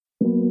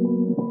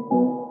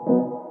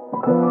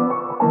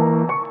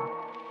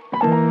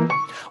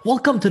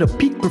Welcome to the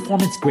Peak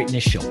Performance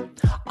Greatness Show.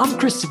 I'm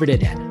Christopher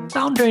Dedian,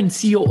 founder and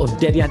CEO of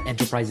Dedian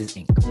Enterprises,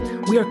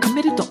 Inc. We are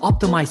committed to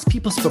optimize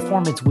people's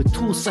performance with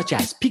tools such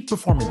as peak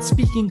performance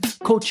speaking,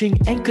 coaching,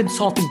 and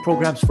consulting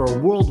programs for a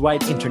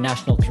worldwide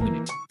international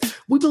community.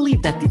 We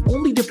believe that the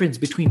only difference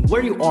between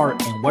where you are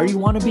and where you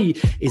want to be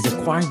is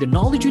acquiring the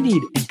knowledge you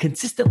need and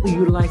consistently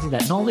utilizing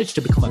that knowledge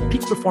to become a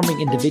peak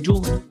performing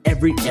individual in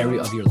every area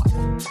of your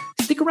life.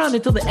 Stick around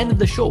until the end of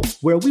the show,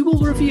 where we will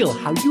reveal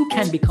how you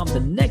can become the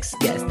next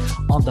guest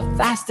on the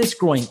fastest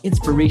growing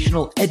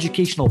inspirational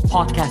educational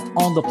podcast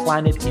on the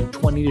planet in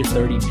 20 to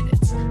 30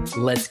 minutes.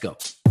 Let's go.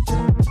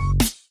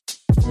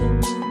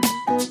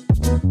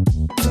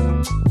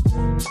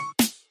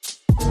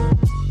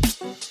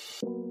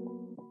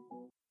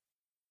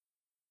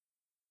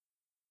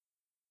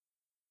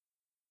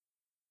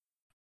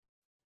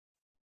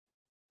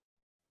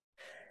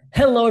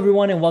 Hello,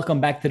 everyone, and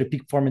welcome back to the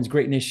Peak Performance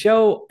Greatness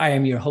Show. I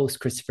am your host,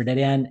 Christopher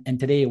Dedian, and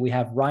today we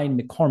have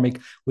Ryan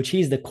McCormick, which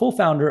he's the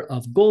co-founder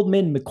of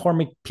Goldman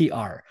McCormick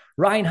PR.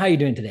 Ryan, how are you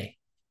doing today?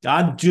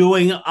 I'm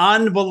doing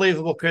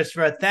unbelievable,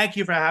 Christopher. Thank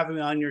you for having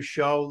me on your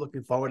show.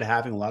 Looking forward to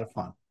having a lot of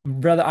fun.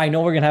 Brother, I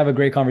know we're going to have a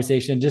great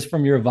conversation just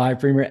from your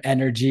vibe, from your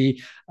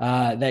energy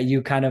that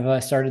you kind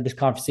of started this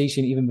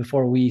conversation even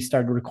before we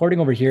started recording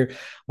over here.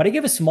 But I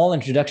give a small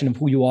introduction of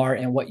who you are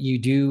and what you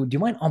do. Do you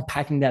mind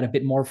unpacking that a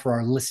bit more for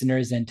our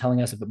listeners and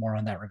telling us a bit more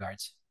on that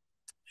regards?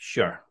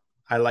 Sure.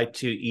 I like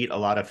to eat a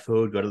lot of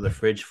food, go to the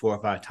fridge 4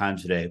 or 5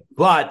 times a day.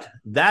 But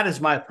that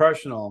is my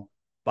personal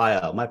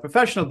bio. My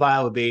professional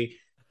bio would be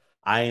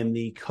I am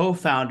the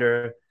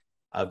co-founder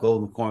of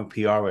Goldman McCormick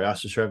PR, where I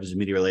also serve as a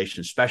media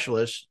relations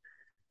specialist.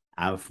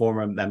 I'm a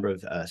former member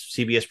of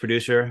CBS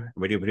producer,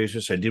 radio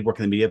producer, so I did work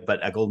in the media,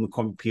 but at Goldman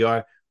McCormick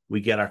PR,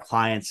 we get our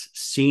clients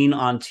seen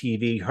on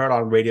TV, heard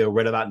on radio,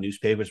 read about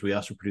newspapers. We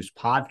also produce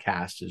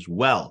podcasts as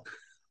well.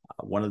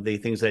 One of the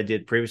things that I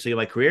did previously in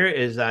my career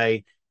is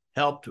I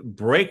helped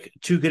break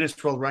 2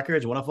 Guinness World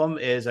Records. One of them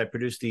is I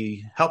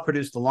helped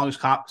produce the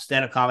longest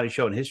stand-up comedy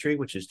show in history,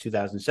 which is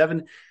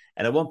 2007.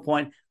 And at one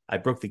point, I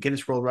broke the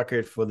Guinness World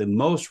Record for the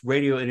most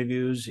radio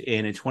interviews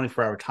in a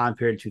 24-hour time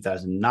period in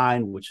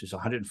 2009, which is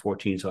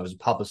 114. So I was a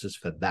publicist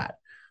for that.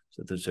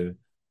 So those are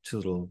 2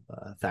 little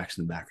facts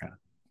in the background.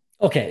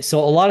 Okay, so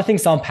a lot of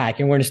things to unpack,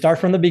 and we're going to start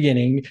from the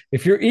beginning.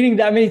 If you're eating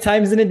that many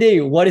times in a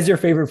day, what is your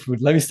favorite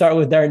food? Let me start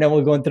with there, and then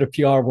we'll go into the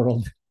PR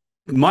world.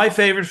 My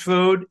favorite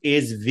food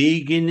is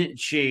vegan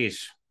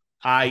cheese.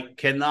 I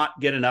cannot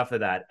get enough of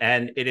that,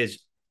 and it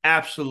is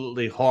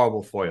absolutely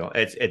horrible for you.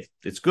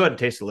 It's good, it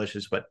tastes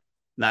delicious, but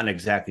not an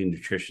exactly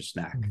nutritious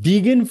snack.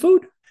 Vegan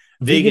food?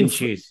 Vegan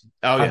cheese.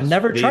 Oh, yes. I've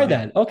never tried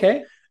that.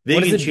 Okay.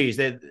 Vegan cheese.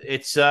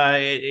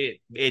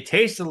 It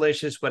tastes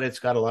delicious, but it's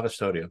got a lot of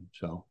sodium.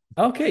 So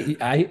okay,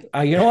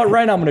 I you know what,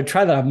 Ryan, I'm going to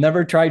try that. I've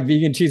never tried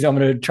vegan cheese. I'm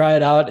going to try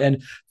it out.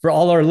 And for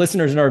all our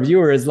listeners and our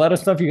viewers, let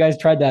us know if you guys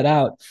tried that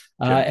out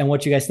and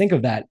what you guys think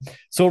of that.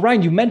 So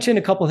Ryan, you mentioned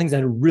a couple of things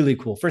that are really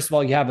cool. First of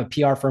all, you have a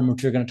PR firm,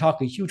 which you're going to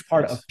talk a huge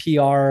part of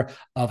PR,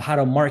 of how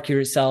to market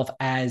yourself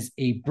as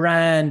a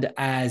brand,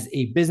 as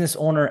a business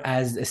owner,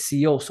 as a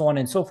CEO, so on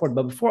and so forth.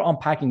 But before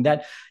unpacking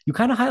that, you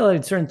kind of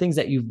highlighted certain things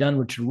that you've done,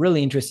 which are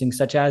really interesting,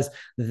 such as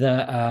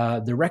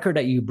the record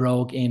that you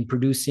broke in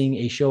producing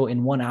a show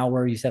in 1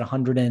 hour. You said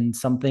 100 and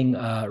something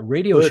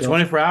radio show.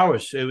 24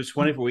 hours. It was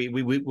 24.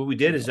 What we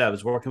did is I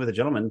was working with a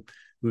gentleman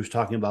who was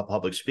talking about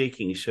public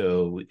speaking.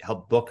 So we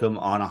helped book him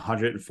on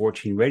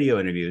 114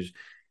 radio interviews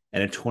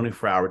in a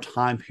 24-hour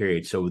time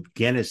period. So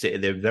again,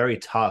 they're very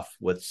tough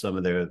with some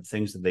of their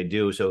things that they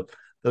do. So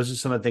those are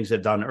some of the things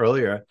they've done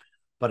earlier.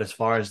 But as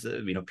far as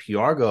the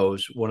PR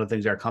goes, one of the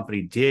things our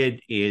company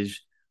did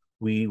is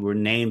we were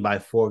named by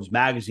Forbes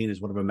magazine as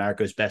one of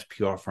America's best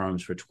PR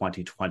firms for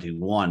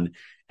 2021.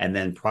 And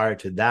then prior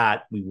to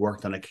that, we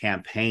worked on a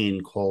campaign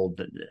called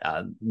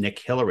Nick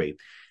Hillary.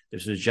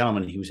 This is a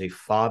gentleman. He was a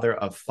father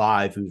of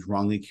 5 who was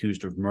wrongly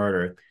accused of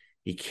murder.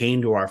 He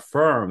came to our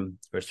firm,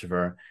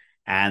 Christopher,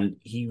 and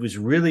he was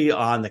really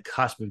on the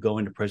cusp of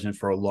going to prison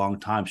for a long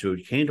time. So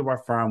he came to our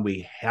firm.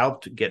 We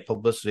helped get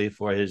publicity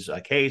for his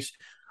case.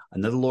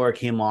 Another lawyer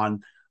came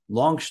on.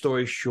 Long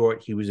story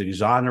short, he was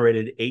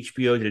exonerated.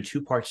 HBO did a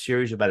 2-part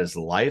series about his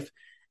life,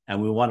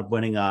 and we wound up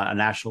winning a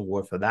national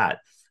award for that.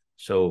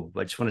 So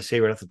I just want to say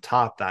right off the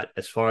top that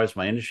as far as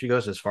my industry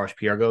goes, as far as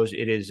PR goes,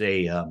 it is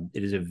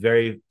a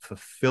very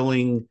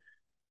fulfilling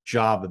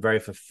job, a very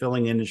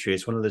fulfilling industry.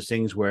 It's one of those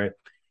things where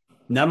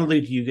not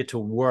only do you get to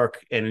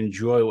work and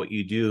enjoy what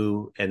you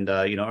do and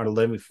earn a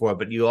living for it,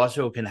 but you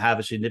also can have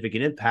a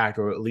significant impact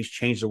or at least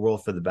change the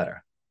world for the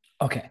better.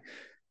 Okay.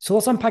 So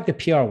let's unpack the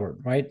PR word,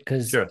 right?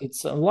 Because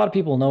it's a lot of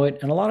people know it,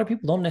 and a lot of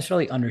people don't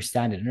necessarily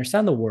understand it,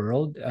 understand the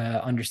world,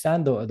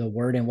 understand the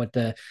word and what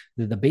the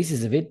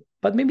basis of it.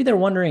 But maybe they're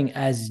wondering,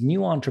 as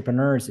new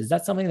entrepreneurs, is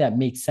that something that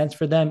makes sense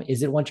for them?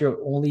 Is it once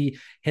you only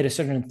hit a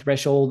certain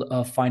threshold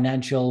of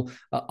financial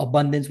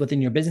abundance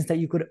within your business that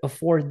you could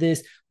afford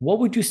this? What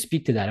would you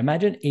speak to that?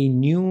 Imagine a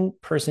new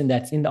person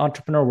that's in the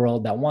entrepreneur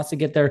world that wants to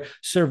get their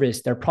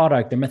service, their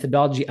product, their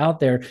methodology out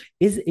there.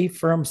 Is a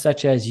firm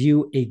such as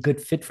you a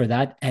good fit for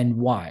that, and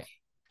why?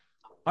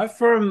 Our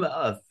firm,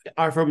 uh,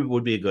 our firm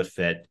would be a good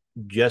fit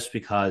just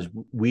because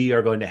we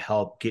are going to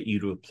help get you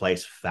to a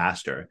place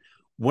faster.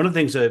 One of the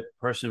things a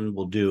person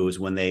will do is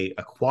when they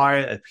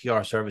acquire a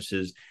PR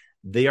services,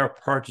 they are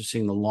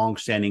purchasing the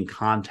long-standing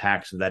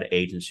contacts of that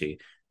agency.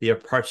 They are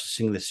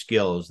purchasing the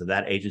skills that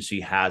that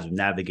agency has of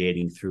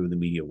navigating through the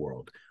media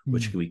world,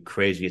 which Mm. can be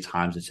crazy at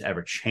times. It's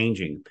ever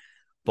changing.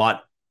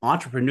 But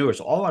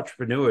entrepreneurs, all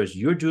entrepreneurs,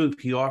 you're doing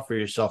PR for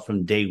yourself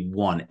from day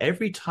one.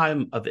 Every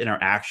time of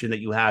interaction that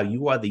you have,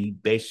 you are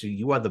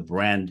the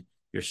brand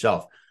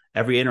yourself.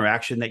 Every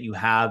interaction that you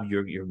have,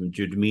 your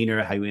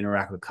demeanor, how you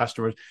interact with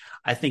customers.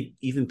 I think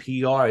even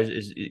PR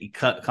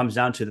comes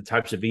down to the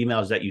types of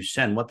emails that you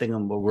send. One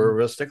thing we're a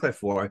real stickler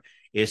for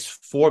is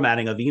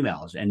formatting of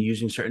emails and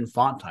using certain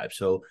font types.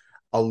 So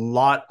a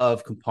lot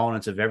of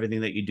components of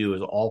everything that you do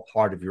is all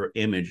part of your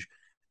image,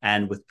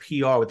 and with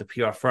PR, with the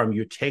PR firm,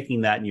 you're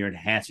taking that and you're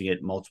enhancing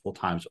it multiple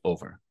times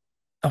over.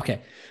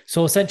 Okay.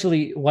 So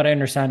essentially, what I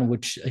understand,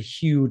 which a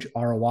huge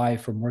ROI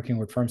from working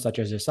with firms such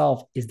as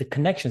yourself, is the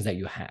connections that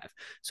you have.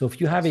 So if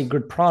you have a Yes.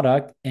 good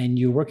product and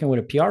you're working with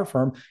a PR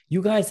firm,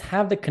 you guys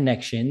have the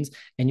connections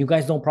and you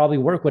guys don't probably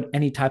work with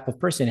any type of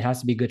person. It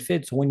has to be a good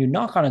fit. So when you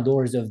knock on the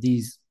doors of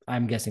these,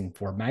 I'm guessing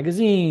for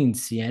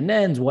magazines,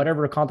 CNNs,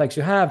 whatever contacts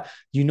you have,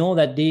 you know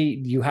that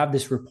you have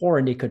this rapport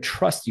and they could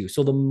trust you.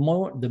 So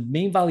the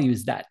main value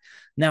is that.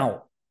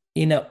 Now,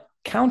 in a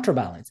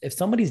counterbalance, if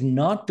somebody's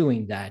not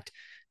doing that,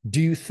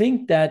 do you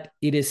think that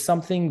it is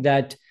something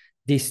that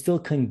they still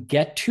can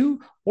get to,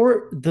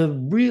 or the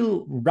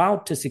real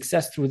route to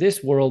success through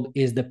this world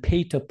is the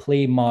pay to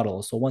play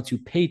model? So once you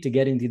pay to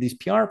get into these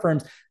PR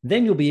firms,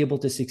 then you'll be able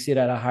to succeed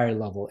at a higher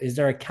level. Is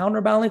there a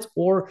counterbalance,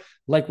 or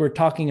like we're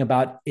talking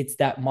about, it's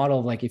that model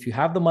of like if you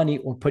have the money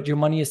or put your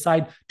money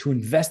aside to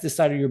invest this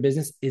side of your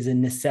business is a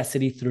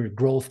necessity through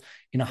growth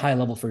in a high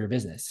level for your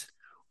business?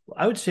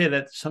 I would say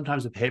that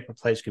sometimes the paper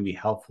plays can be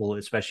helpful,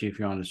 especially if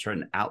you're on a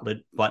certain outlet,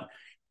 but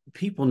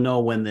people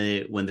know when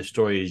the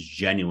story is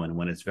genuine,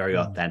 when it's very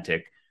Mm.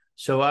 authentic.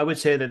 So I would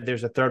say that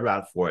there's a third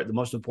route for it. The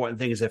most important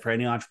thing is that for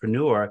any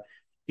entrepreneur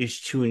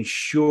is to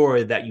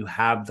ensure that you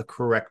have the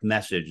correct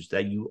message,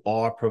 that you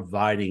are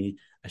providing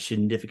a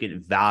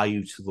significant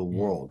value to the Mm.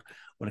 world.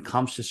 When it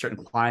comes to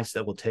certain clients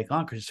that we'll take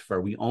on, Christopher,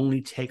 we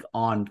only take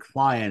on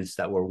clients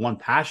that we're one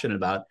passionate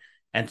about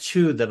and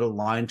two that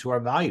align to our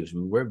values. I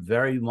mean, we're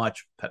very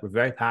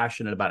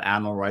passionate about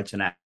animal rights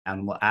and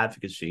animal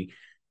advocacy,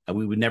 and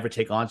we would never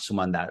take on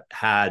someone that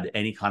had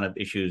any kind of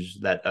issues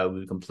that we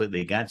were completely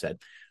against it.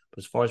 But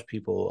as far as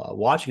people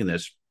watching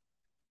this,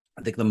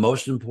 I think the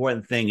most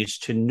important thing is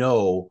to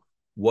know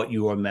what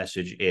your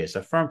message is.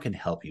 A firm can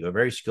help you. A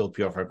very skilled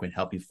PR firm can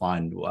help you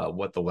find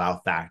what the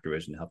wow factor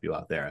is and help you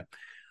out there.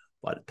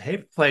 But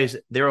paper plays,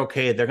 they're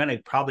okay. They're going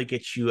to probably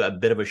get you a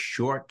bit of a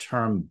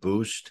short-term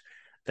boost.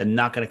 They're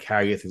not going to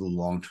carry you through the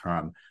long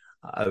term.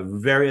 A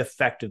very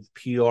effective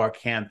PR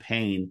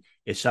campaign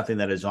is something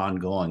that is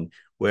ongoing,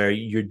 where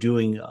you're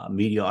doing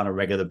media on a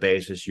regular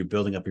basis, you're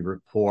building up your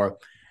rapport.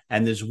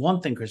 And there's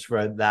one thing,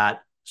 Christopher,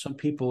 that some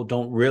people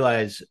don't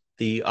realize,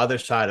 the other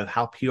side of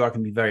how PR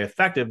can be very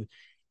effective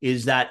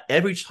is that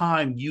every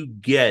time you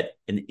get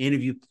an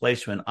interview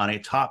placement on a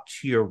top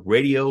tier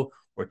radio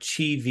or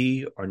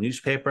TV or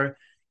newspaper,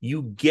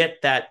 you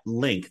get that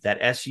link,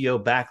 that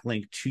SEO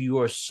backlink to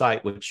your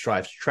site, which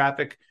drives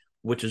traffic,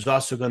 which is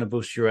also going to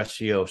boost your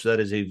SEO. So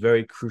that is a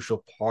very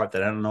crucial part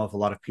that I don't know if a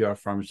lot of PR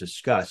firms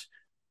discuss,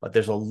 but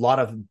there's a lot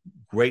of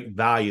great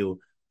value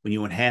when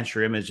you enhance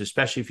your image,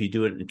 especially if you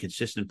do it in a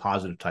consistent,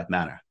 positive type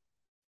manner.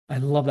 I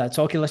love that.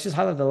 So, okay, let's just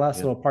highlight the last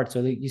Yeah. little part. So,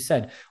 like you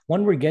said,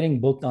 when we're getting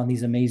booked on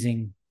these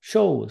amazing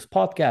shows,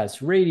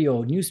 podcasts,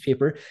 radio,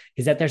 newspaper,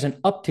 is that there's an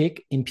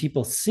uptick in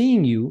people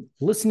seeing you,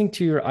 listening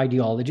to your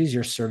ideologies,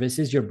 your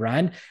services, your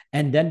brand,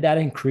 and then that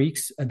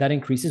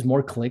increases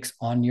more clicks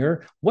on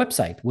your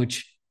website,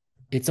 which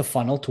it's a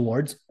funnel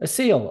towards a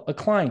sale, a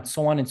client,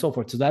 so on and so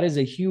forth. So that is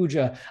a huge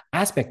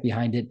aspect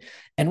behind it.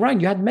 And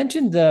Ryan, you had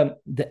mentioned the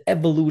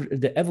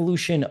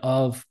evolution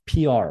of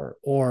PR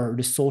or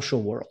the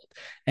social world,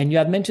 and you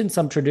had mentioned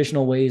some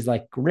traditional ways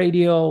like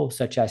radio,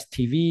 such as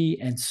TV,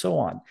 and so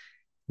on.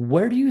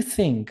 Where do you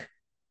think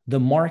the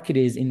market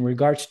is in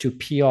regards to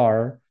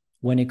PR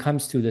when it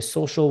comes to the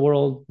social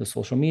world, the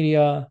social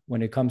media,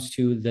 when it comes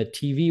to the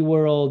TV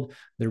world,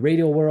 the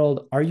radio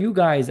world? Are you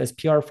guys as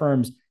PR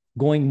firms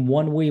going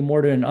one way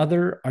more than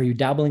another? Are you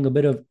dabbling a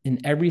bit of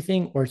in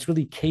everything, or it's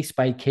really case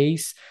by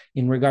case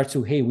in regards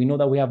to, hey, we know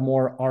that we have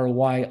more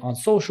ROI on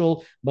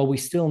social, but we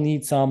still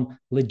need some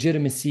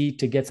legitimacy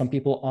to get some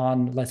people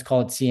on, let's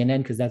call it CNN,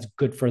 because that's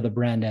good for the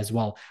brand as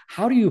well.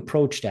 How do you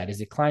approach that? Is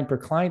it client per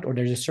client, or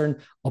there's a certain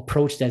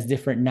approach that's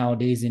different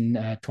nowadays in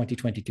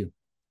 2022?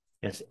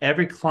 Yes,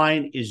 every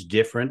client is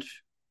different,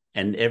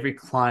 and every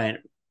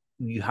client,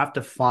 you have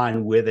to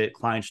find where the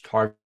client's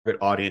target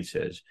audience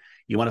is.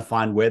 You want to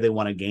find where they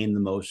want to gain the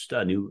most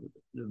new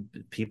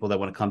people that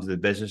want to come to the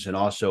business, and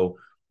also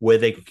where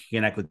they can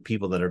connect with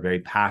people that are very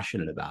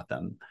passionate about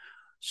them.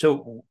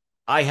 So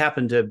I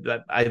happen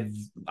to,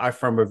 our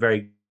firm are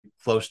very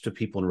close to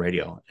people in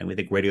radio, and we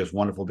think radio is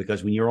wonderful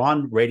because when you're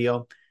on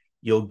radio,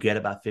 you'll get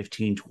about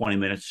 15, 20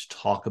 minutes to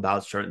talk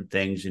about certain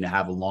things and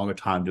have a longer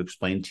time to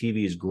explain.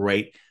 TV is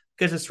great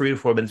because it's 3 to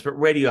 4 minutes, but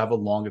radio, you have a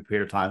longer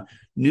period of time.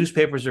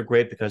 Newspapers are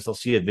great because they'll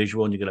see a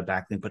visual and you get a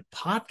backlink, but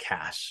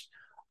podcasts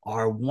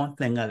are one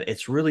thing that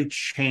it's really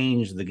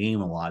changed the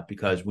game a lot,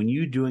 because when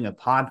you're doing a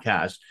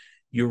podcast,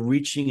 you're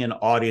reaching an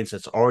audience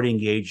that's already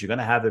engaged. You're going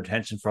to have their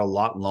attention for a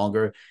lot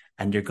longer,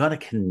 and you're going to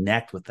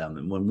connect with them.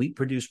 And when we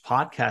produce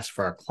podcasts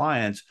for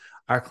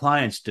our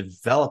clients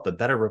develop a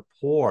better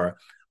rapport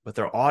with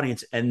their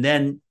audience. And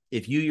then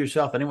if you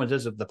yourself, anyone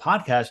does the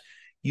podcast,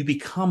 you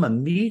become a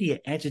media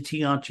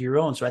entity onto your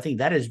own. So I think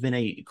that has been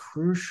a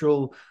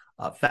crucial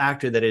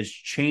factor that has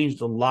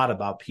changed a lot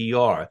about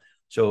PR.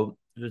 So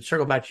to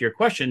circle back to your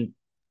question,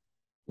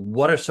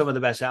 what are some of the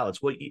best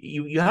outlets? Well,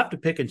 you have to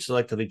pick and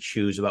selectively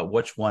choose about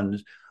which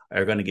ones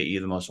are going to get you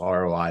the most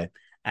ROI.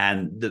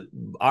 And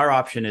our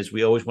option is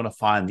we always want to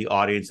find the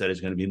audience that is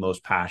going to be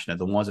most passionate,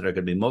 the ones that are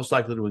going to be most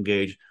likely to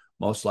engage,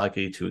 most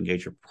likely to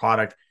engage your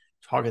product.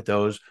 Target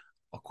those.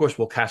 Of course,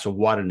 we'll cast a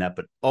wider net,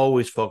 but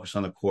always focus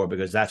on the core,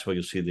 because that's where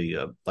you'll see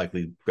the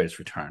likely greatest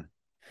return.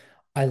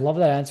 I love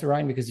that answer,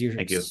 Ryan, because you're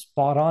Thank you.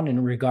 spot on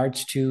in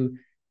regards to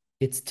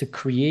it's to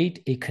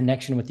create a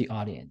connection with the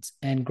audience.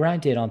 And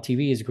granted, on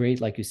TV is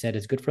great. Like you said,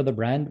 it's good for the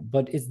brand,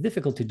 but it's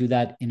difficult to do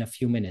that in a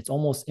few minutes,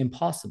 almost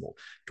impossible.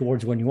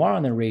 Towards when you are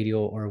on the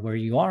radio or where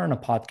you are on a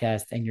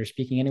podcast and you're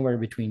speaking anywhere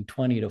between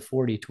 20 to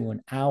 40 to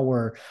an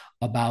hour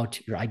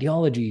about your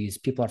ideologies,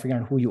 people are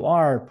figuring out who you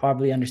are,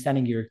 probably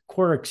understanding your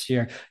quirks,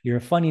 your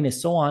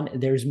funniness, so on.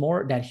 There's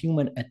more that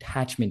human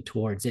attachment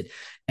towards it.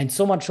 And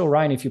so much so,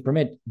 Ryan, if you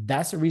permit,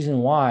 that's the reason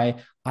why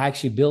I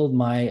actually built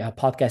my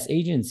podcast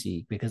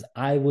agency, because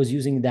I was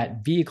using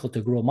that vehicle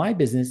to grow my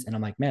business. And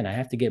I'm like, man, I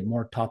have to get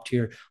more top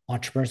tier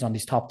entrepreneurs on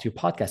these top tier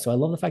podcasts. So I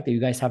love the fact that you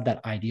guys have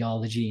that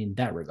ideology in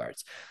that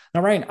regards.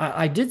 Now, Ryan,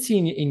 I did see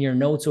in your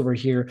notes over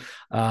here,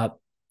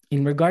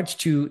 in regards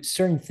to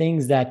certain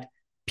things that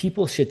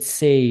people should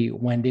say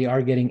when they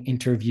are getting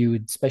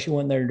interviewed, especially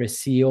when they're at the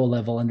CEO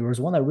level. And there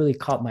was one that really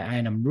caught my eye,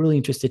 and I'm really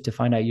interested to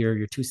find out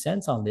your 2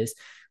 cents on this.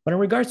 But in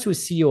regards to a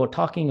CEO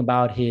talking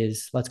about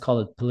his, let's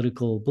call it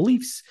political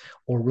beliefs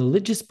or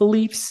religious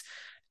beliefs.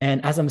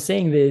 And as I'm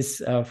saying this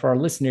for our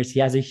listeners, he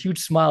has a huge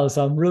smile.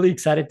 So I'm really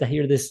excited to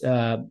hear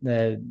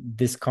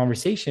this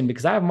conversation,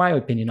 because I have my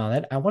opinion on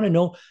it. I want to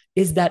know,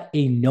 is that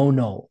a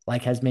no-no,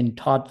 like has been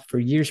taught for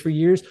years,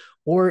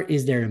 or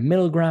is there a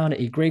middle ground,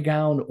 a gray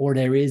ground, or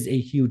there is a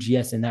huge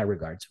yes in that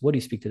regards? What do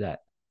you speak to that?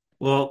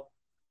 Well,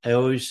 I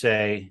always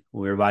say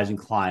when we're advising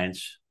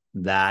clients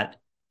that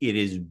it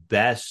is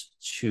best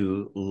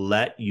to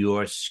let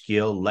your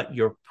skill, let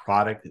your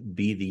product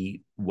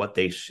be what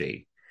they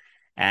see.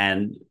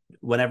 And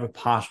whenever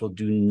possible,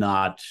 do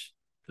not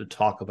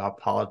talk about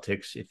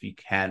politics if you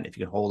can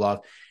hold off,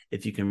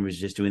 if you can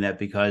resist doing that,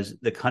 because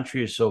the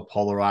country is so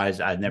polarized.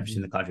 I've never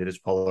seen the country this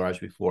polarized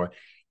before.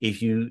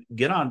 If you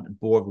get on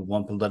board with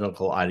one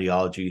political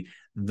ideology,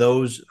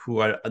 those who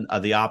are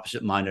the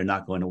opposite mind are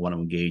not going to want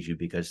to engage you,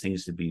 because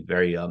things to be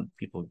very,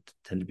 people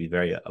tend to be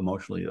very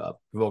emotionally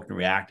provoked and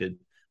reacted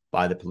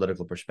by the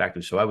political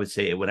perspective. So I would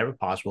say, whenever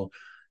possible,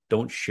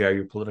 don't share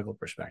your political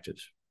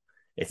perspectives.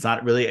 It's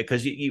not really,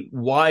 because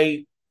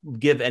why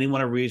give anyone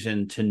a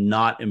reason to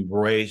not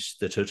embrace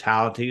the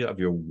totality of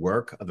your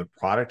work, of the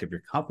product, of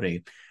your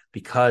company,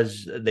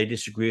 because they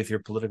disagree with your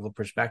political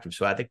perspective.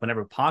 So I think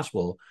whenever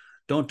possible,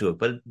 don't do it.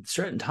 But at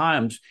certain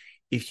times,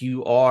 if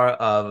you are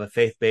of a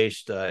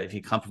faith-based, if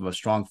you come from a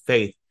strong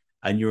faith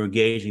and you're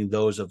engaging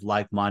those of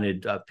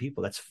like-minded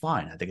people, that's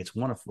fine. I think it's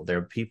wonderful. There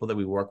are people that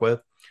we work with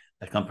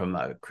that come from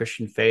a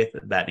Christian faith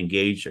that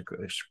engage a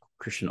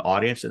Christian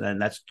audience, and then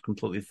that's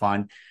completely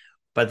fine.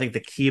 But I think the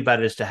key about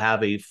it is to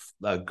have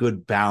a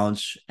good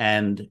balance.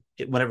 And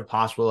whenever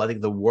possible, I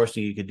think the worst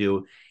thing you could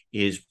do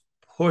is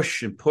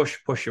push your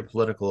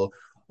political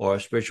or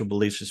spiritual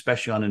beliefs,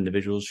 especially on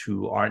individuals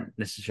who aren't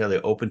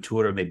necessarily open to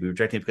it or maybe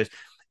rejecting it, because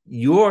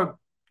your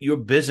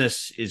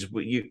business is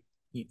what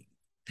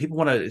people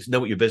want to know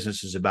what your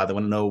business is about. They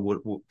want to know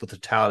what the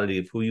totality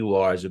of who you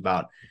are is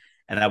about.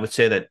 And I would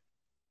say that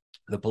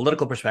the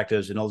political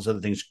perspectives and all those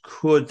other things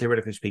could,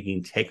 theoretically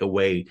speaking, take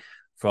away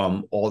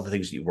from all the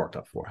things that you worked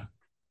up for.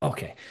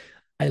 Okay.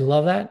 I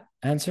love that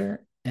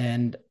answer.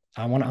 And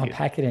I want to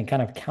unpack it and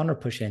kind of counter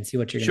push it and see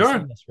what you're going to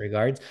say in this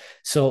regards.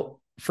 So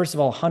first of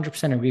all,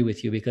 100% agree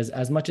with you, because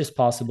as much as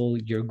possible,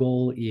 your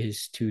goal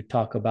is to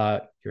talk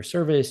about your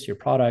service, your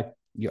product,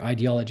 your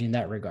ideology in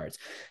that regards.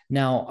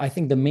 Now, I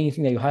think the main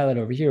thing that you highlight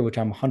over here, which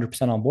I'm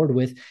 100% on board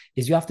with,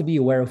 is you have to be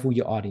aware of who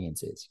your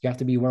audience is. You have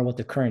to be aware of what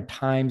the current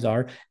times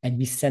are and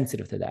be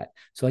sensitive to that.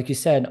 So like you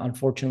said,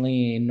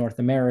 unfortunately in North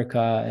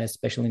America,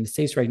 especially in the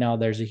States right now,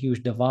 there's a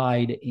huge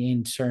divide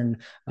in certain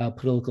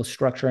political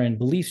structure and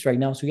beliefs right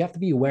now. So you have to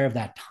be aware of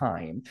that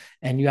time,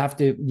 and you have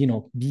to,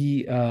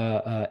 be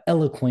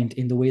eloquent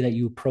in the way that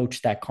you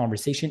approach that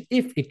conversation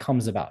if it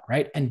comes about,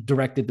 right? And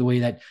direct it the way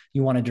that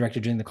you want to direct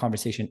it during the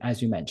conversation,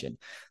 as you mentioned.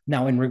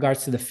 Now, in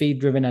regards to the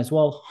faith-driven as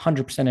well,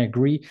 100%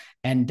 agree.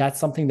 And that's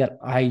something that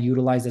I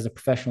utilize as a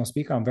professional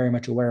speaker. I'm very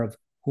much aware of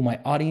who my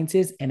audience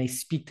is and I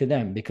speak to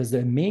them, because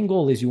the main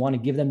goal is you want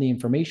to give them the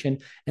information.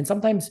 And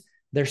sometimes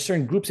there's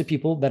certain groups of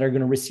people that are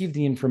going to receive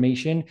the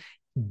information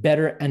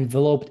better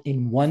enveloped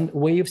in one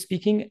way of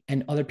speaking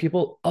and other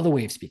people other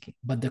way of speaking.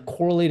 But the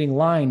correlating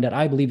line that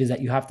I believe is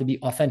that you have to be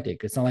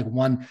authentic. It's not like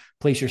one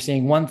place you're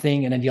saying one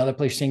thing and then the other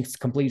place you're saying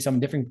completely something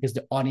different because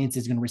the audience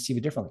is going to receive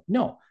it differently.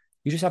 No,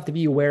 you just have to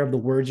be aware of the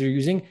words you're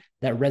using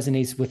that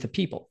resonates with the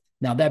people.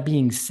 Now, that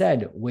being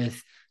said,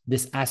 with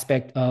this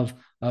aspect of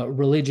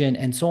religion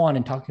and so on,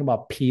 and talking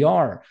about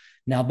PR,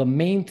 now the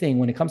main thing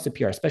when it comes to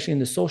PR, especially in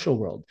the social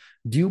world,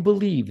 do you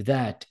believe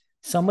that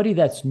somebody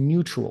that's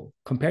neutral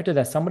compared to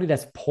that somebody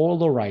that's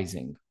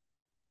polarizing,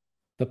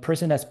 the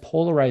person that's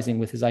polarizing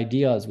with his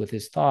ideas, with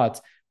his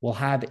thoughts, will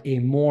have a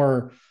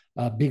more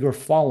bigger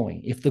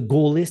following if the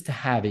goal is to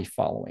have a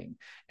following?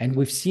 And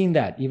we've seen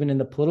that even in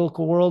the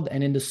political world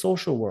and in the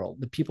social world,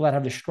 the people that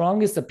have the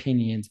strongest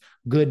opinions,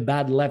 good,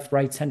 bad, left,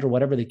 right, center,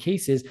 whatever the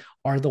case is,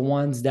 are the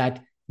ones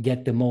that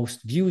get the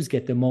most views,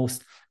 get the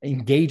most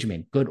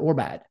engagement, good or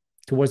bad.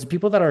 Towards the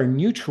people that are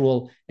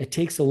neutral, it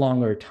takes a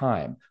longer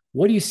time.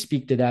 What do you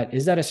speak to that?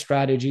 Is that a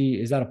strategy?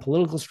 Is that a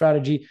political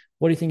strategy?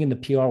 What do you think in the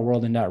PR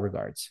world in that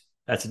regards?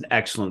 That's an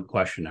excellent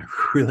question. I'm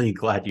really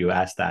glad you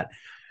asked that,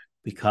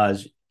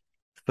 because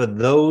for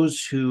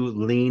those who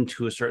lean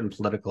to a certain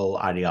political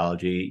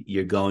ideology,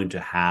 you're going to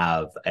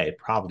have a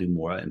probably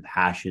more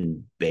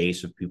impassioned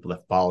base of people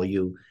that follow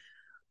you,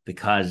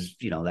 because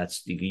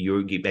that's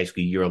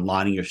you're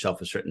aligning yourself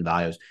with certain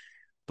values.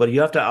 But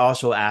you have to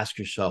also ask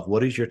yourself,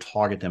 what is your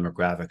target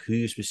demographic? Who are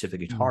you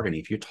specifically targeting?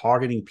 If you're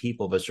targeting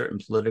people of a certain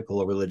political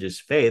or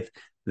religious faith,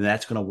 then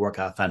that's going to work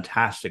out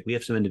fantastic. We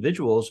have some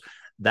individuals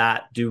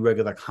that do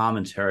regular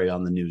commentary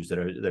on the news that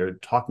are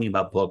talking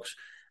about books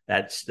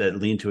that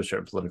lean to a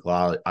certain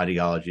political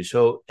ideology.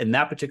 So in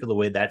that particular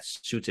way, that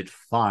suits it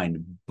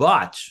fine.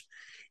 But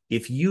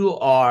if you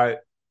are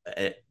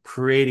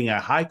creating a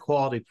high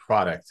quality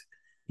product,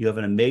 you have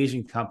an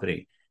amazing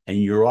company,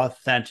 and you're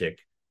authentic,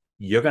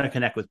 you're going to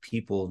connect with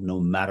people no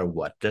matter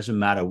what. Doesn't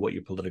matter what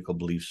your political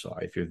beliefs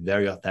are, if you're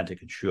very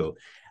authentic and true.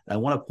 And I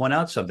want to point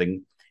out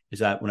something, is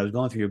that when I was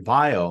going through your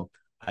bio,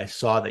 I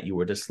saw that you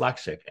were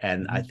dyslexic.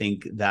 And I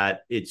think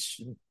that it's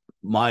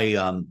my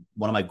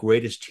one of my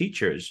greatest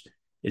teachers.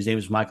 His name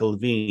is Michael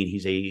Levine.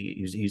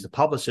 He's the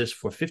publicist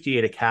for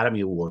 58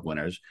 Academy Award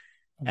winners,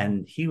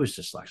 and he was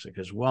dyslexic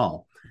as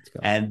well.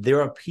 And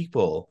there are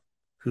people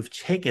who've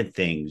taken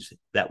things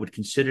that would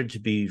consider to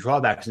be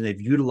drawbacks, and they've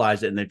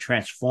utilized it and they've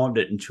transformed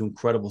it into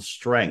incredible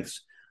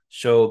strengths.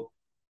 So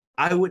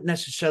I wouldn't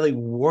necessarily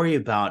worry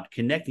about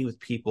connecting with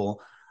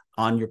people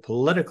on your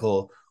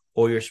political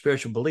or your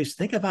spiritual beliefs.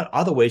 Think about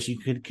other ways you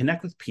can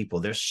connect with people.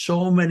 There's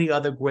so many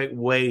other great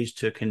ways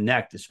to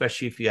connect,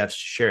 especially if you have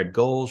shared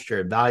goals,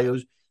 shared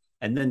values.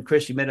 And then,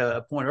 Chris, you made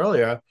a point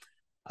earlier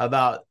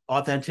about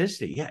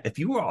authenticity. Yeah, if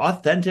you are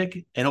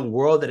authentic in a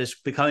world that is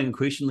becoming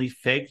increasingly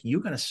fake, you're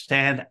going to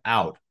stand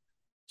out.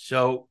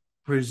 So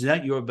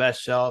present your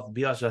best self,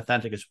 be as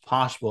authentic as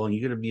possible, and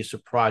you're going to be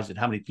surprised at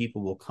how many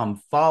people will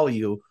come follow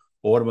you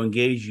or to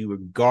engage you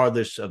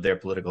regardless of their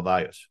political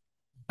values.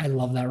 I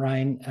love that,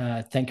 Ryan.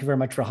 Thank you very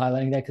much for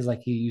highlighting that, because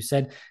like you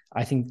said,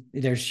 I think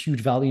there's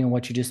huge value in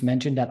what you just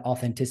mentioned, that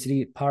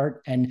authenticity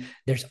part. And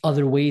there's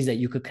other ways that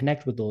you could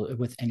connect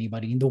with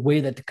anybody. And the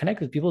way that to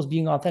connect with people is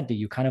being authentic.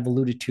 You kind of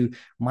alluded to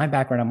my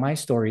background and my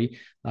story,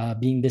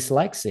 being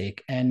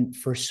dyslexic. And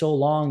for so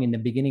long in the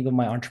beginning of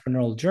my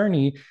entrepreneurial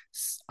journey,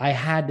 I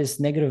had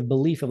this negative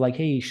belief of like,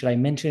 hey, should I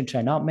mention it? Should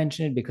I not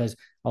mention it? Because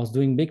I was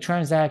doing big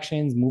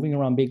transactions, moving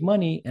around big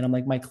money. And I'm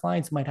like, my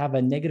clients might have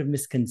a negative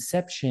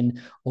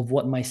misconception of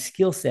what my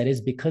skill set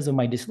is because of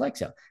my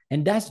dyslexia.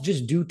 And that's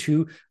just due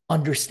to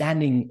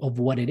understanding of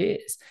what it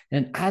is.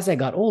 And as I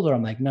got older,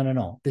 I'm like,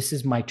 no, this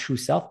is my true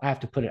self. I have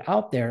to put it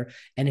out there.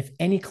 And if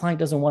any client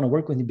doesn't want to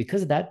work with me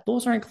because of that,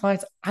 those aren't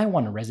clients I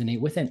want to resonate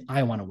with and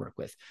I want to work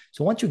with.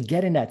 So once you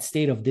get in that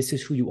state of this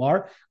is who you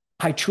are,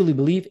 I truly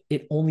believe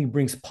it only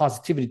brings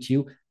positivity to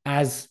you,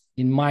 as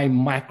in my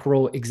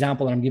macro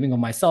example that I'm giving of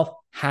myself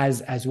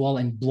has as well,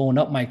 and blown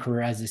up my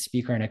career as a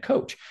speaker and a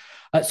coach.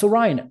 So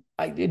Ryan,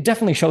 it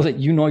definitely shows that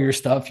you know your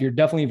stuff. You're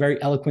definitely a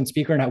very eloquent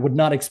speaker, and I would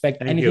not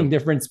expect anything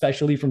different,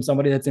 especially from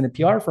somebody that's in a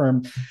PR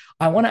firm.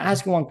 I want to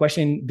ask you one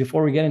question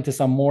before we get into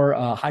some more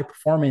high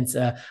performance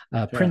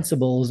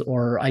principles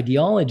or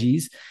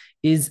ideologies,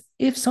 is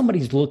if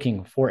somebody's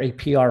looking for a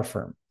PR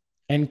firm,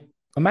 and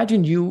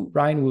imagine you,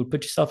 Ryan, would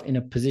put yourself in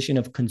a position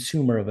of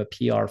consumer of a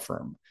PR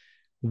firm,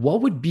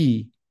 what would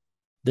be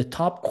the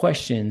top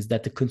questions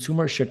that the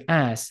consumer should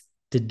ask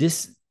to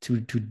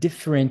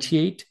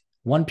differentiate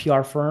one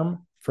PR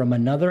firm from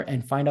another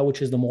and find out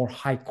which is the more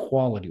high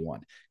quality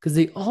one? Because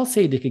they all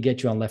say they could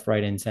get you on left,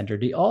 right, and center.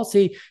 They all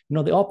say,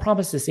 they all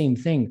promise the same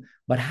thing.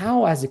 But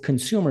how, as a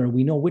consumer,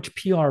 we know which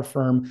PR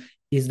firm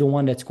is the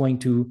one that's going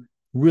to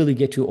really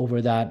get you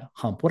over that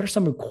hump? What are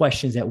some of the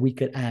questions that we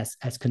could ask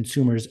as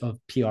consumers of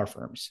PR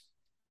firms?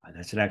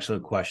 That's an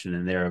excellent question.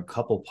 And there are a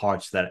couple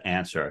parts to that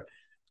answer.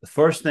 The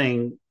first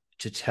thing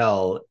to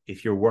tell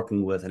if you're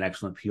working with an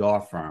excellent PR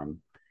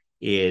firm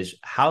is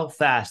how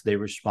fast they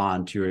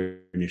respond to your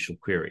initial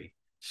query.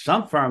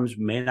 Some firms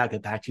may not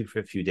get back to you for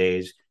a few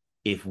days.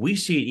 If we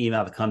see an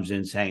email that comes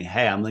in saying,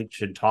 hey, I'm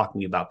interested in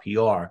talking about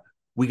PR,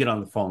 we get on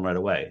the phone right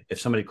away.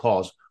 If somebody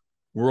calls,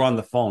 we're on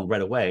the phone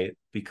right away,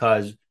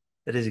 because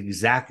that is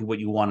exactly what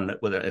you want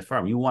with a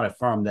firm. You want a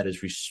firm that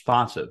is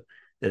responsive,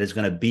 that is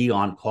going to be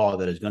on call,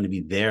 that is going to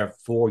be there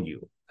for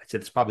you. I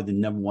said it's probably the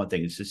number one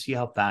thing, is to see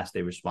how fast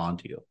they respond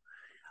to you.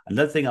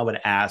 Another thing I would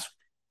ask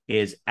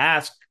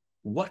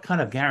what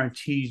kind of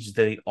guarantees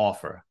they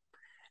offer.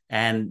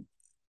 And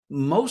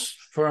most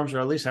firms, or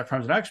at least our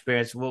firms in our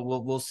experience,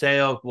 will say,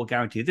 oh, we'll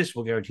guarantee this,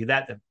 we'll guarantee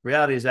that. The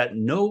reality is that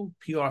no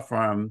PR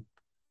firm,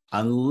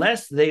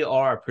 unless they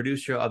are a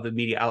producer of the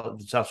media outlet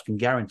themselves, can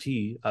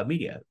guarantee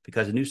media,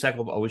 because the news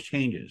cycle always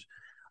changes.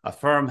 A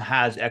firm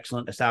has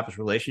excellent established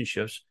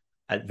relationships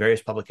at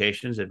various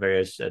publications, at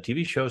various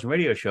TV shows and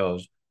radio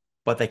shows,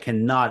 but they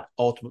cannot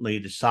ultimately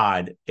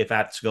decide if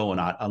that's go or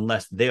not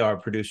unless they are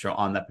a producer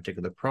on that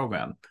particular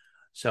program.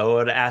 So I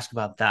would ask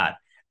about that.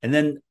 And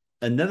then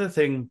another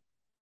thing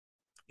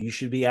you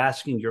should be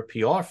asking your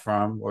PR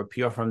firm, or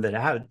PR firm that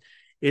have it,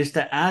 is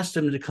to ask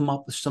them to come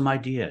up with some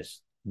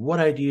ideas. What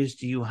ideas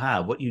do you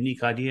have? What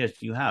unique ideas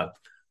do you have?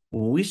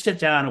 When we sit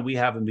down and we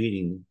have a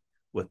meeting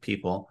with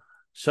people,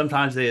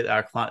 sometimes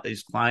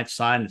these clients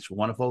sign, it's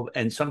wonderful,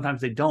 and sometimes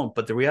they don't.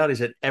 But the reality is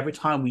that every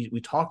time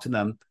we talk to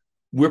them,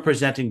 we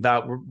present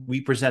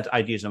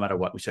ideas no matter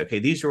what. We say, okay,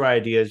 these are our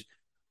ideas.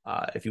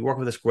 If you work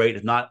with us, great.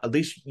 If not, at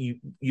least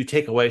you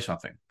take away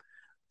something.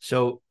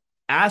 So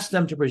ask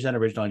them to present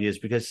original ideas,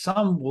 because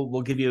some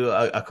will give you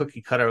a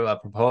cookie cutter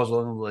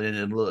proposal, and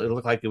it'll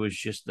look like it was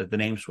just the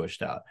name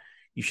switched out.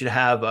 You should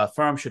have a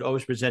firm should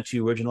always present to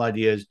you original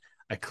ideas,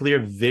 a clear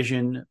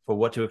vision for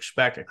what to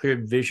expect, a clear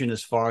vision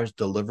as far as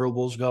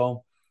deliverables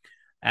go.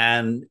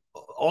 And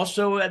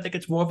also, I think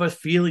it's more of a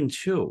feeling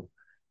too.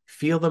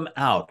 Feel them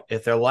out.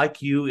 If they're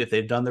like you, if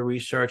they've done the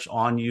research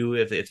on you,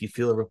 if you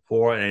feel a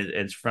rapport and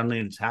it's friendly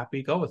and it's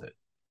happy, go with it.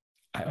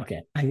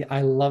 Okay.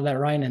 I love that,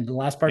 Ryan. And the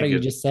last part that you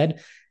just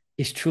said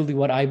is truly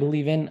what I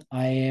believe in.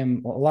 A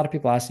lot of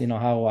people ask,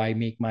 how I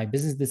make my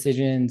business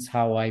decisions,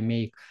 how I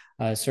make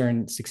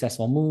certain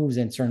successful moves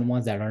and certain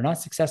ones that are not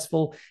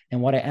successful.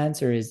 And what I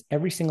answer is,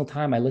 every single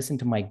time I listen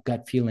to my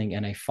gut feeling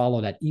and I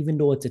follow that, even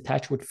though it's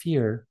attached with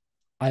fear,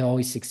 I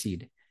always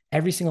succeed.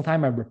 Every single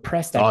time I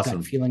repress that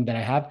gut feeling that I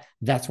have,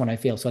 that's when I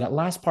fail. So that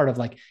last part of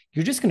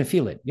you're just going to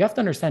feel it. You have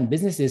to understand,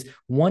 business is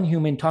one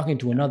human talking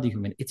to another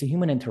human. It's a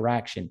human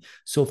interaction.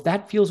 So if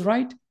that feels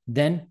right,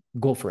 then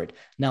go for it.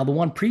 Now, the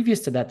one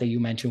previous to that you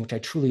mentioned, which I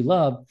truly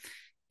love,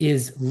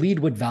 is lead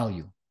with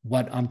value.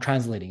 What I'm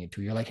translating it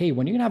to, you're like, hey,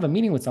 when you're gonna have a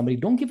meeting with somebody,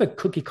 don't give a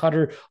cookie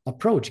cutter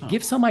approach.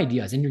 Give some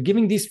ideas, and you're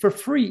giving these for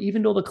free,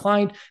 even though the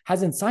client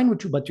hasn't signed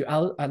with you, but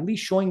you're at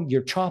least showing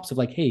your chops of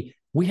hey,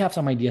 we have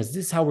some ideas.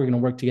 This is how we're going to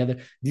work together.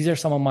 These are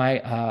some of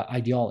my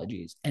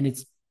ideologies. And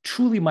it's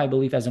truly my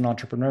belief as an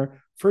entrepreneur.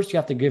 First, you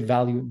have to give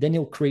value, then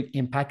you'll create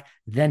impact,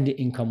 then the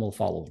income will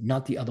follow,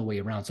 not the other way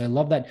around. So I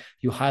love that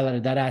you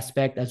highlighted that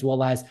aspect, as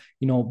well as,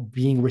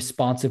 being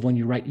responsive when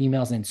you write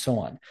emails and so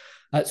on.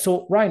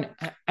 So Ryan,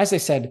 as I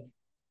said,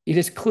 it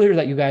is clear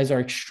that you guys are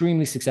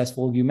extremely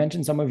successful. You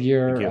mentioned some of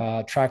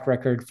your track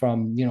record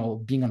from,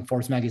 being on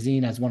Forbes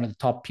magazine as one of the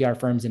top PR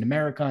firms in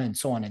America and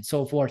so on and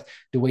so forth,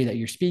 the way that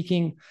you're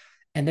speaking.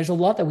 And there's a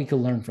lot that we could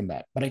learn from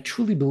that. But I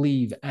truly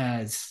believe,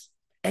 as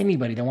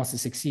anybody that wants to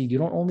succeed, you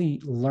don't only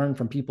learn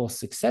from people's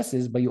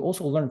successes, but you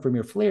also learn from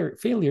your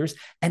failures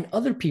and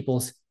other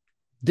people's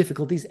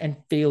difficulties and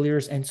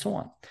failures and so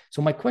on.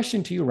 So my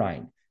question to you,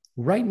 Ryan,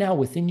 right now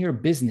within your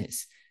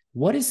business,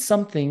 what is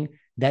something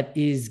that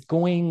is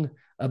going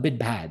a bit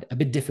bad, a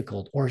bit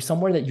difficult, or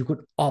somewhere that you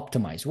could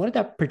optimize? What is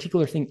that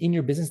particular thing in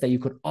your business that you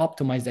could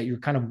optimize, that you're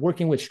kind of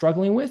working with,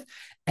 struggling with?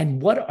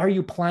 And what are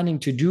you planning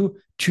to do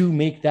to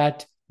make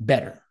that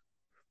better?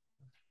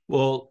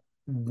 Well,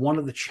 one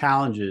of the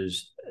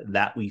challenges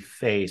that we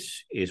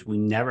face is we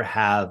never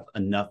have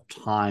enough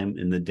time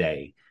in the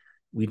day.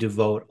 We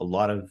devote a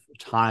lot of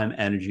time,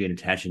 energy, and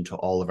attention to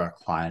all of our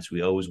clients.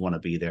 We always want to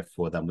be there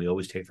for them. We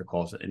always take their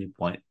calls at any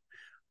point,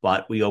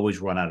 but we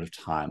always run out of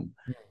time.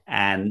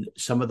 And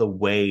some of the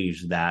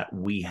ways that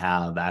we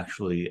have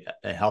actually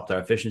helped our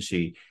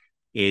efficiency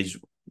is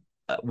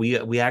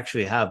we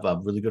actually have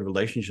really good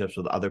relationships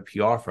with other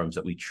PR firms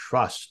that we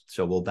trust.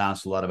 So we'll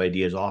bounce a lot of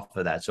ideas off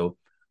of that. So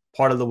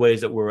part of the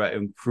ways that we're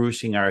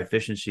increasing our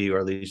efficiency, or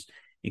at least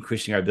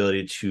increasing our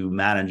ability to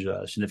manage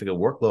a significant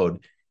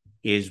workload,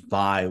 is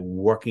by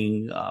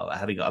working,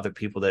 having other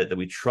people that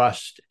we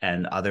trust,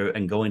 and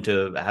going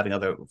to having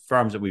other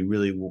firms that we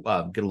really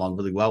get along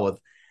really well with,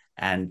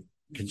 and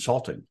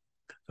consulting.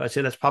 So I'd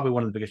say that's probably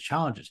one of the biggest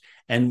challenges.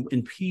 And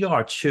in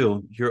PR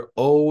too, you're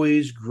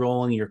always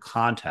growing your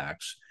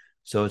contacts.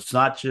 So it's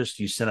not just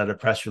you send out a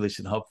press release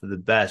and hope for the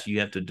best. You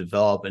have to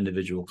develop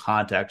individual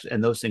contacts,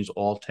 and those things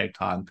all take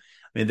time.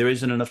 I mean, there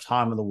isn't enough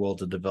time in the world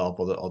to develop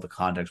all the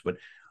contacts. But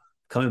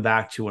coming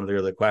back to one of the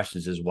other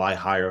questions is, why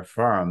hire a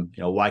firm?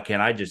 Why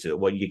can't I just do it?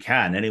 Well, you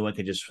can. Anyone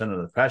can just send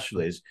out a press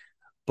release.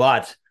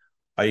 But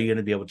are you going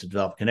to be able to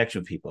develop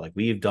connection with people? Like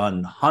we've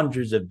done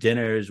hundreds of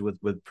dinners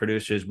with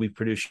producers. We've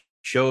produced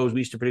shows.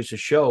 We used to produce a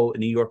show in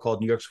New York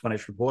called New York's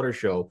Funniest Reporter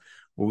Show,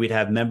 where we'd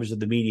have members of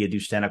the media do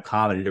stand-up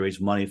comedy to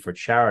raise money for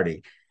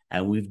charity.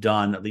 And we've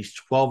done at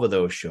least 12 of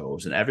those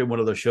shows. And every one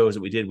of those shows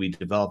that we did, we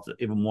developed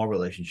even more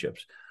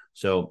relationships.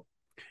 So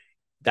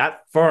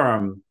that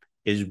firm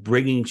is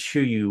bringing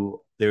to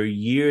you their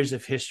years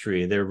of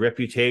history, their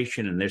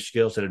reputation, and their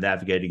skills that are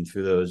navigating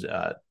through those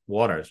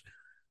waters.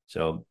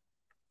 So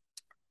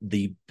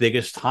the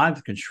biggest time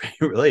constraint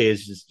really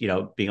is just,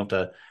 being able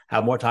to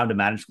have more time to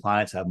manage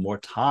clients, have more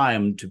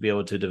time to be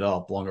able to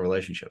develop longer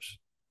relationships.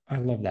 I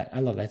love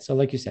that. So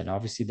like you said,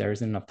 obviously there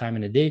isn't enough time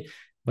in a day,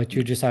 but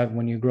you just have,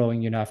 when you're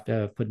growing, you have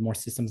to put more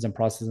systems and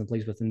processes in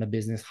place within the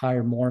business,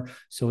 hire more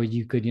so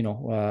you could,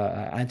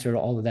 answer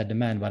all of that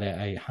demand. But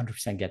I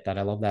 100% get that.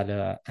 I love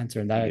that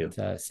answer in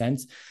that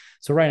sense.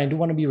 So Ryan, I do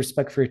want to be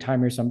respectful for your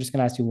time here. So I'm just going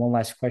to ask you one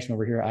last question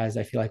over here, as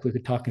I feel like we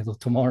could talk until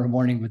tomorrow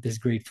morning with this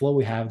great flow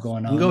we have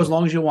going on. You can go as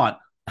long as you want.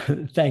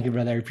 Thank you,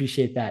 brother. I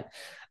appreciate that.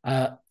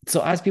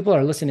 So as people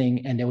are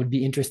listening and they would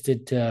be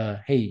interested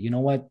to, hey, you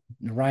know what?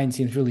 Ryan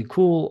seems really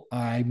cool.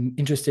 I'm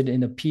interested in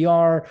the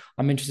PR.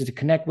 I'm interested to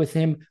connect with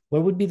him.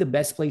 Where would be the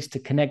best place to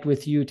connect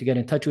with you, to get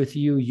in touch with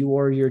you, you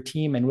or your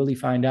team, and really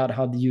find out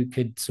how you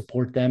could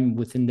support them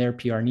within their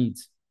PR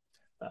needs?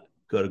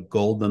 Go to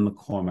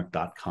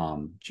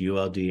goldmanmccormick.com,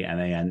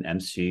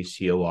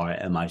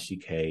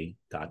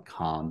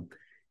 GoldmanMcCormick.com.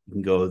 You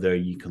can go there.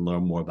 You can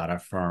learn more about our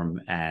firm.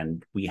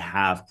 And we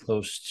have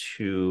close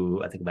to,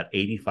 I think, about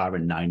 85 or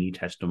 90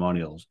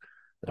 testimonials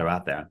that are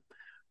out there.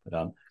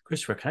 But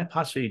Christopher, can I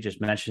possibly just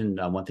mention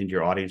one thing to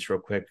your audience real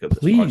quick?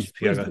 Please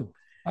do.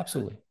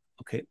 Absolutely.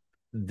 Okay.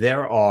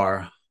 There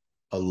are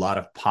a lot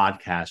of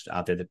podcasts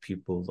out there that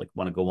people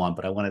want to go on,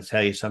 but I want to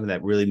tell you something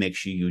that really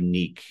makes you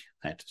unique,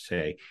 I have to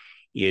say,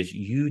 is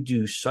you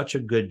do such a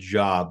good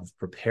job of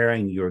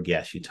preparing your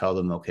guests. You tell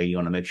them, okay, you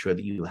want to make sure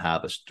that you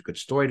have a good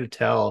story to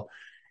tell,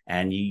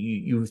 and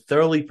you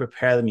thoroughly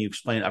prepare them. You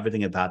explain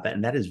everything about that,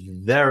 and that is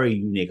very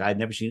unique. I've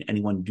never seen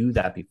anyone do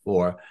that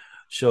before.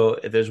 So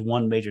if there's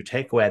one major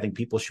takeaway I think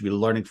people should be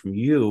learning from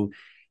you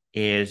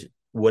is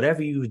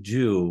whatever you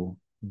do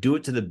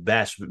it to the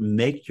best, but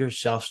make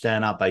yourself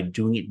stand out by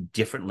doing it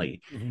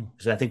differently.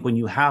 Because I think when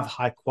you have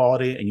high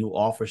quality and you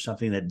offer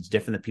something that's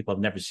different that people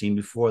have never seen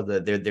before,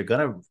 that they're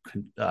going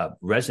to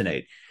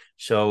resonate.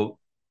 So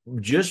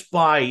just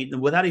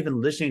without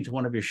even listening to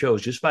one of your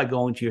shows, just by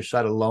going to your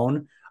site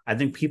alone, I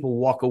think people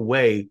walk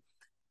away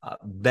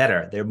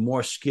better. They're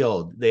more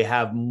skilled. They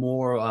have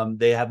more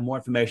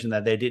information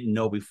that they didn't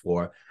know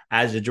before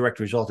as a direct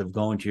result of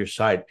going to your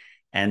site.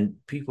 And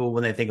people,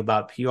 when they think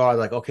about PR, they're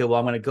like, okay, well,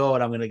 I'm going to go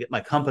and I'm going to get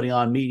my company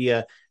on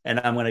media and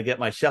I'm going to get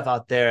myself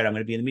out there and I'm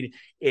going to be in the media.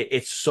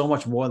 It's so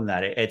much more than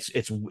that.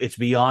 It's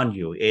beyond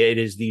you. It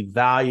is the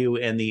value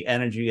and the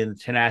energy and the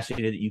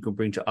tenacity that you can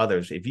bring to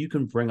others. If you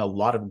can bring a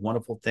lot of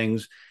wonderful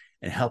things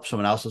and help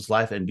someone else's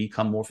life and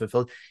become more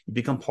fulfilled, you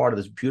become part of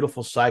this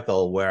beautiful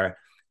cycle where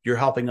you're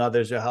helping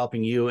others, they're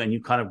helping you, and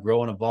you kind of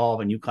grow and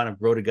evolve and you kind of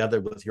grow together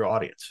with your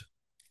audience.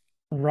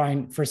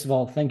 Ryan, first of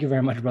all, thank you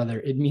very much,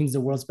 brother. It means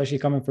the world, especially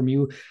coming from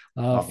you,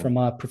 from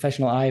a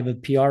professional eye of a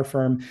PR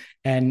firm.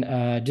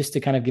 And just to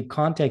kind of give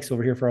context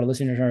over here for our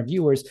listeners and our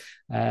viewers,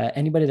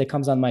 anybody that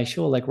comes on my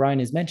show, like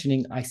Ryan is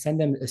mentioning, I send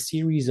them a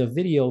series of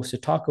videos to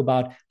talk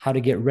about how to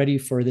get ready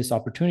for this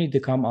opportunity to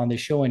come on the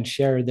show and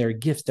share their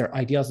gifts, their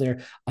ideas,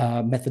 their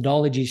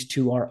methodologies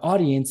to our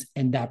audience.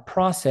 And that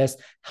process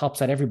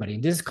helps out everybody.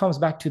 And this comes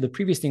back to the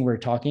previous thing we were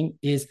talking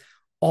is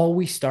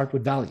always start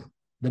with value.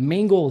 The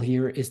main goal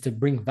here is to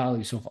bring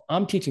value. So if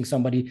I'm teaching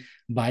somebody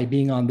by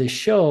being on this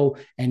show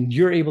and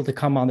you're able to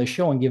come on the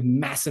show and give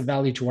massive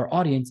value to our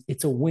audience,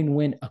 it's a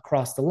win-win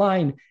across the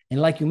line.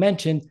 And like you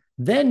mentioned,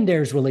 then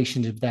there's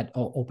relationships that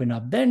open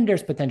up. Then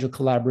there's potential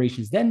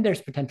collaborations. Then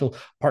there's potential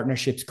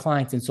partnerships,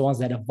 clients, and so on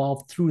that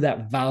evolve through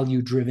that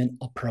value-driven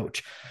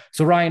approach.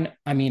 So Ryan,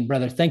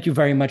 brother, thank you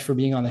very much for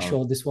being on the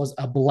show. This was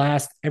a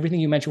blast. Everything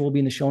you mentioned will be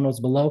in the show notes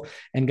below.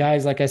 And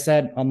guys, like I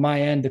said, on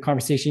my end, the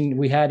conversation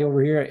we had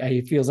over here,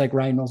 it feels like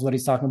Ryan knows what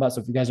he's talking about.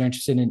 So if you guys are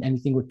interested in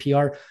anything with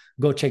PR,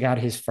 go check out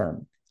his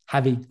firm.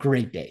 Have a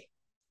great day.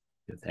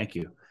 Thank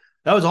you.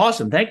 That was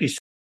awesome. Thank you.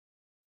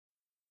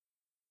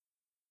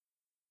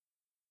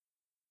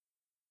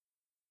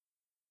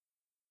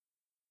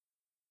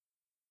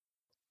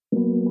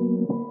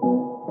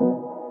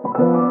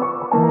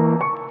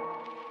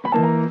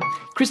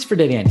 Christopher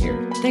Dedian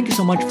here. Thank you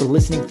so much for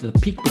listening to the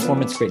Peak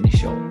Performance Greatness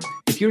Show.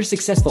 If you're a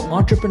successful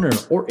entrepreneur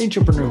or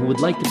intrapreneur who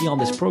would like to be on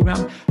this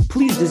program,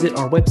 please visit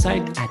our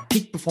website at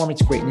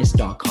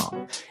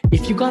peakperformancegreatness.com.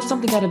 If you got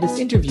something out of this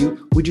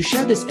interview, would you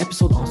share this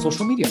episode on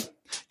social media?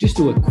 Just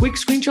do a quick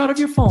screenshot of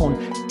your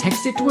phone,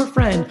 text it to a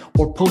friend,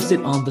 or post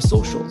it on the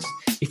socials.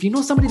 If you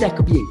know somebody that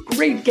could be a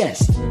great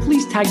guest,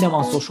 please tag them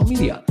on social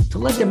media to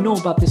let them know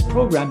about this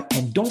program,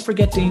 and don't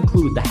forget to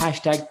include the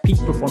hashtag Peak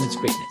Performance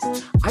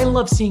Greatness. I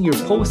love seeing your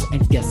posts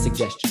and guest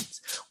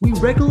suggestions. We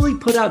regularly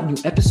put out new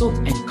episodes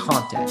and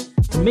content.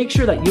 To make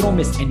sure that you don't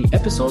miss any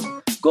episode,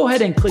 go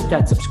ahead and click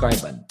that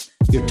subscribe button.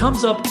 Your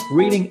thumbs up,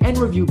 rating, and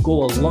review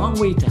go a long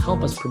way to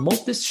help us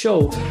promote this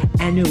show,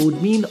 and it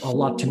would mean a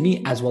lot to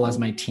me as well as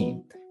my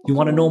team. You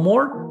want to know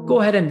more?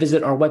 Go ahead and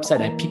visit our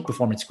website at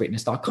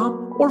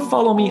peakperformancegreatness.com or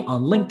follow me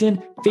on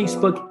LinkedIn,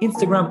 Facebook,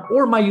 Instagram,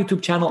 or my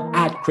YouTube channel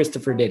at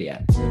Christopher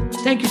Dedian.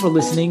 Thank you for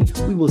listening.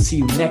 We will see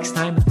you next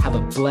time. Have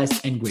a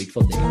blessed and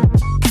grateful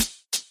day.